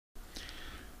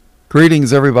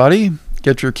Greetings, everybody.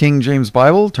 Get your King James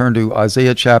Bible. Turn to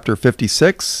Isaiah chapter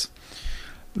 56.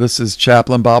 This is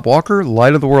Chaplain Bob Walker,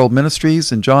 Light of the World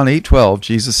Ministries. In John 8:12,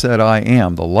 Jesus said, I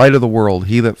am the light of the world.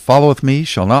 He that followeth me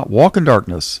shall not walk in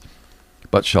darkness,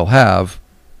 but shall have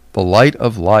the light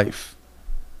of life.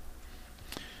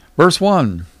 Verse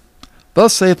 1,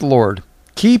 Thus saith the Lord,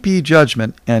 Keep ye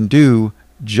judgment, and do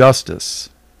justice.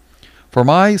 For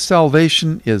my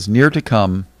salvation is near to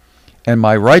come, and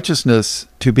my righteousness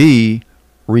to be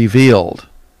revealed.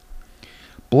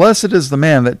 Blessed is the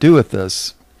man that doeth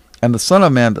this, and the Son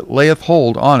of Man that layeth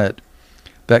hold on it,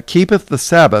 that keepeth the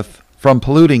Sabbath from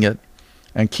polluting it,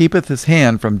 and keepeth his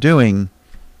hand from doing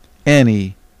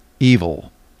any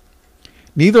evil.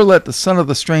 Neither let the son of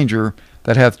the stranger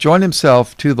that hath joined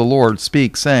himself to the Lord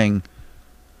speak, saying,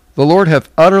 The Lord hath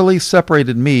utterly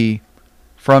separated me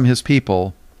from his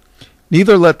people.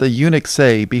 Neither let the eunuch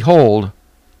say, Behold,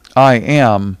 I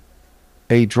am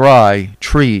a dry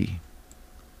tree.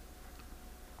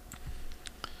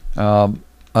 A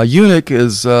eunuch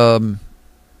is, in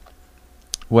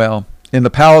the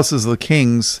palaces of the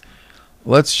kings,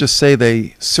 let's just say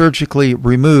they surgically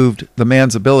removed the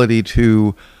man's ability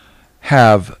to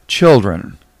have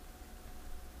children.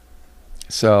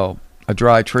 So, a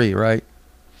dry tree, right?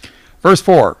 Verse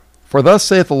 4, For thus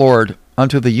saith the Lord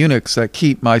unto the eunuchs that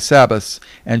keep my sabbaths,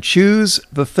 and choose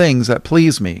the things that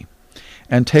please me,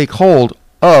 and take hold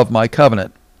of my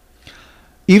covenant.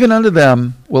 Even unto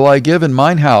them will I give in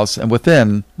mine house and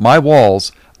within my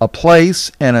walls a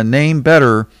place and a name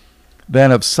better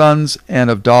than of sons and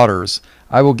of daughters.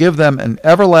 I will give them an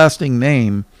everlasting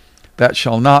name that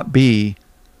shall not be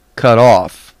cut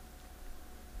off.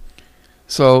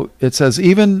 So it says,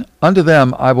 Even unto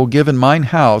them I will give in mine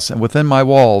house and within my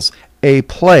walls a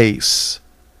place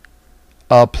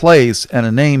and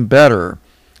a name better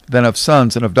than of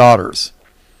sons and of daughters.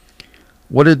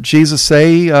 What did Jesus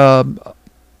say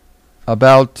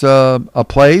about a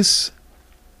place?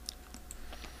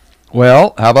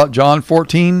 Well, how about John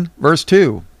 14, verse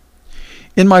 2?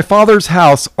 In my Father's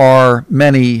house are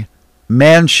many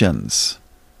mansions.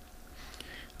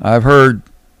 I've heard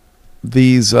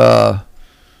these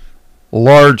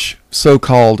large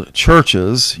so-called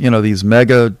churches, these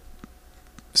mega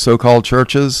so-called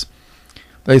churches,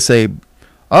 they say,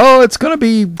 oh, it's going to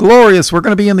be glorious. We're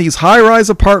going to be in these high-rise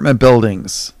apartment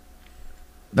buildings.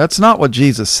 That's not what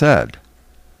Jesus said.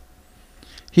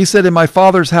 He said, in my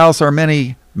Father's house are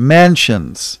many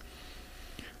mansions.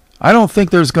 I don't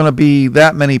think there's going to be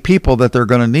that many people that they're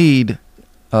going to need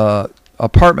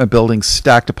apartment buildings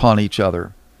stacked upon each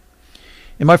other.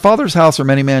 In my Father's house are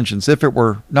many mansions. If it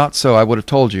were not so, I would have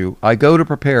told you, I go to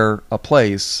prepare a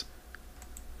place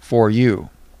for you.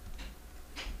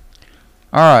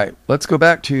 All right, let's go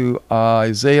back to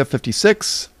Isaiah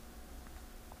 56,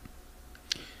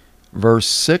 verse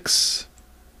 6.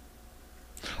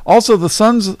 Also the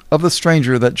sons of the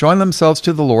stranger that join themselves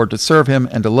to the Lord to serve him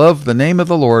and to love the name of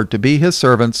the Lord, to be his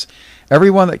servants, every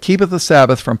one that keepeth the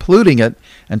Sabbath from polluting it,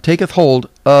 and taketh hold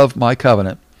of my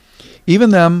covenant. Even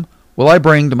them will I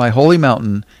bring to my holy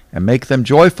mountain, and make them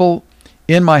joyful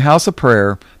in my house of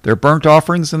prayer. Their burnt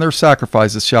offerings and their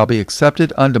sacrifices shall be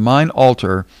accepted unto mine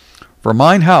altar. For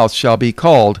mine house shall be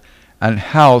called an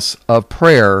house of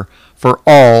prayer for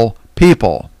all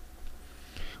people.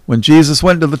 When Jesus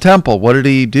went to the temple, what did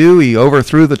he do? He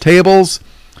overthrew the tables,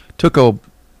 took a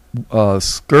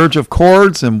scourge of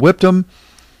cords and whipped them,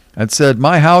 and said,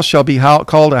 My house shall be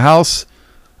called a house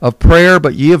of prayer,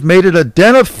 but ye have made it a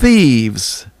den of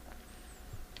thieves.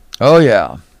 Oh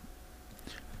yeah.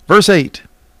 Verse 8,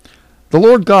 The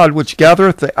Lord God which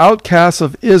gathereth the outcasts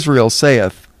of Israel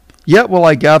saith, Yet will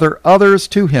I gather others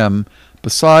to him,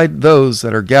 beside those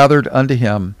that are gathered unto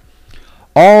him.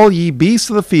 All ye beasts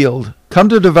of the field, come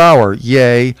to devour,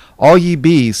 yea, all ye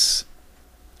beasts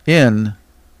in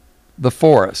the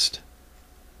forest.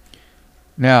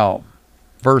 Now,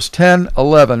 verse 10,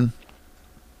 11,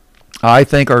 I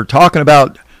think are talking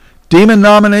about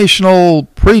demon-nominational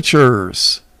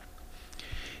preachers.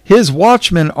 His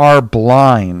watchmen are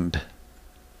blind.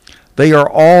 They are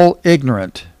all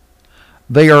ignorant.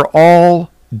 They are all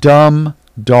dumb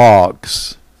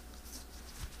dogs.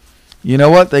 You know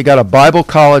what? They got a Bible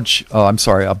college, a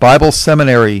Bible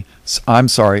seminary,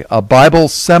 a Bible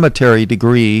cemetery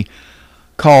degree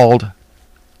called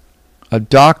a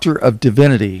Doctor of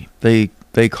Divinity. They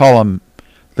call them,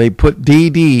 they put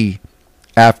DD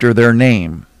after their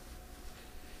name.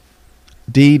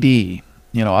 DD.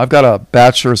 I've got a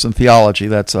bachelor's in theology.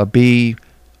 That's a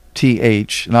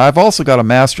BTH. And I've also got a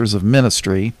master's of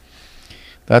ministry.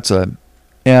 That's a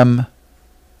MM.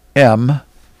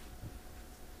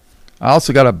 I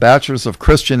also got a bachelor's of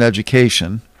Christian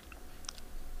education.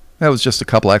 That was just a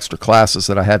couple extra classes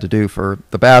that I had to do for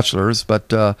the bachelor's,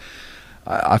 but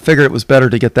I figured it was better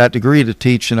to get that degree to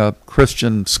teach in a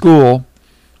Christian school.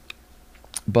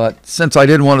 But since I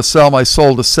didn't want to sell my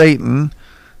soul to Satan,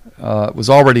 it was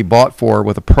already bought for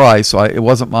with a price, so it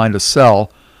wasn't mine to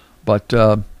sell, but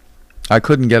I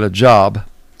couldn't get a job.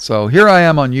 So here I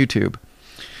am on YouTube.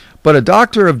 But a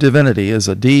doctor of divinity is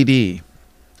a DD,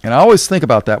 and I always think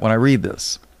about that when I read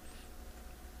this.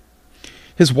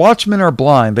 His watchmen are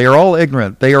blind. They are all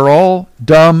ignorant. They are all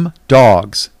dumb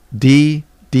dogs.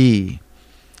 DD.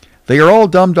 They are all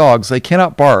dumb dogs. They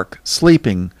cannot bark,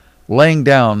 sleeping, laying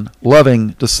down,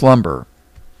 loving to slumber.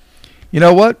 You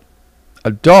know what?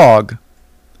 A dog,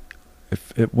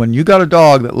 when you got a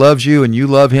dog that loves you and you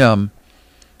love him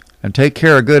and take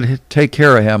care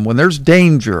of him, when there's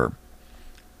danger,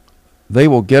 they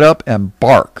will get up and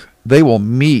bark. They will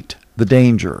meet the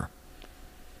danger.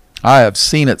 I have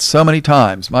seen it so many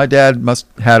times. My dad must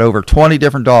have had over 20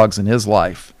 different dogs in his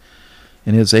life,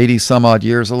 in his 80-some-odd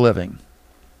years of living.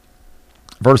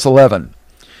 Verse 11.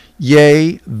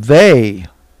 Yea, they,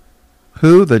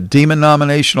 who? The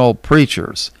denominational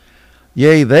preachers.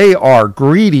 Yea, they are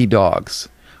greedy dogs,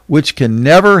 which can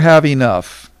never have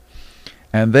enough.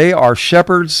 And they are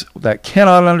shepherds that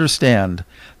cannot understand.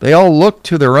 They all look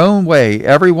to their own way,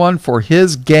 everyone for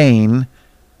his gain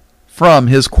from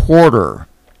his quarter.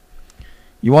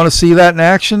 You want to see that in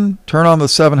action? Turn on the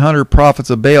 700 Prophets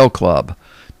of Baal Club.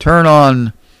 Turn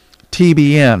on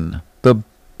TBN,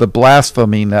 the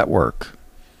Blasphemy Network.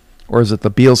 Or is it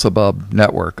the Beelzebub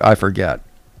Network? I forget.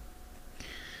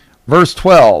 Verse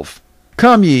 12.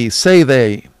 Come ye, say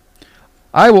they.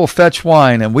 I will fetch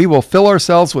wine, and we will fill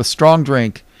ourselves with strong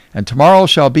drink, and tomorrow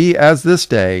shall be as this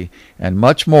day, and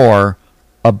much more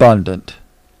abundant.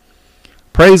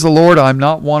 Praise the Lord, I'm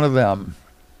not one of them.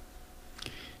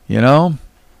 You know?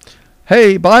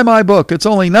 Hey, buy my book. It's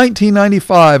only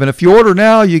 $19.95, and if you order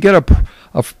now, you get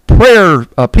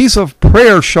a piece of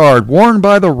prayer shard worn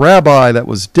by the rabbi that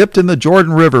was dipped in the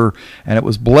Jordan River, and it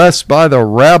was blessed by the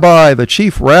rabbi, the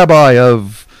chief rabbi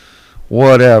of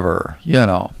whatever, you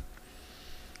know.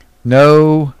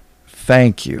 No,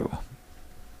 thank you.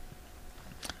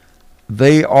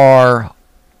 They are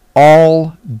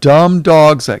all dumb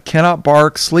dogs that cannot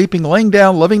bark, sleeping, laying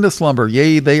down, loving to slumber.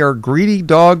 Yea, they are greedy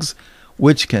dogs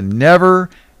which can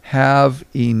never have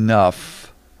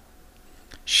enough.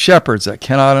 Shepherds that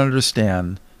cannot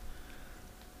understand.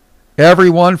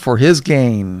 Everyone for his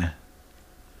gain.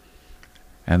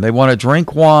 And they want to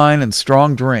drink wine and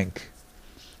strong drink.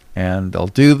 And they'll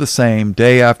do the same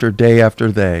day after day after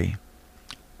day.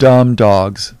 Dumb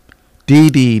dogs.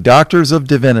 DD, doctors of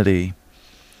divinity.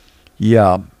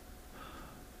 Yeah.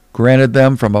 Granted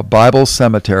them from a Bible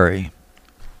cemetery.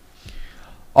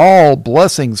 All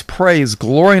blessings, praise,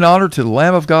 glory, and honor to the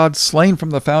Lamb of God, slain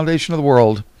from the foundation of the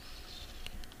world.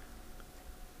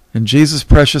 In Jesus'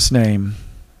 precious name,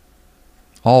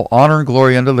 all honor and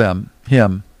glory unto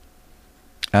him,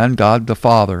 and God the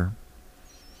Father,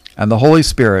 and the Holy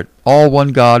Spirit, all one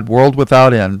God, world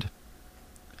without end.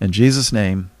 In Jesus'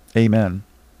 name, amen.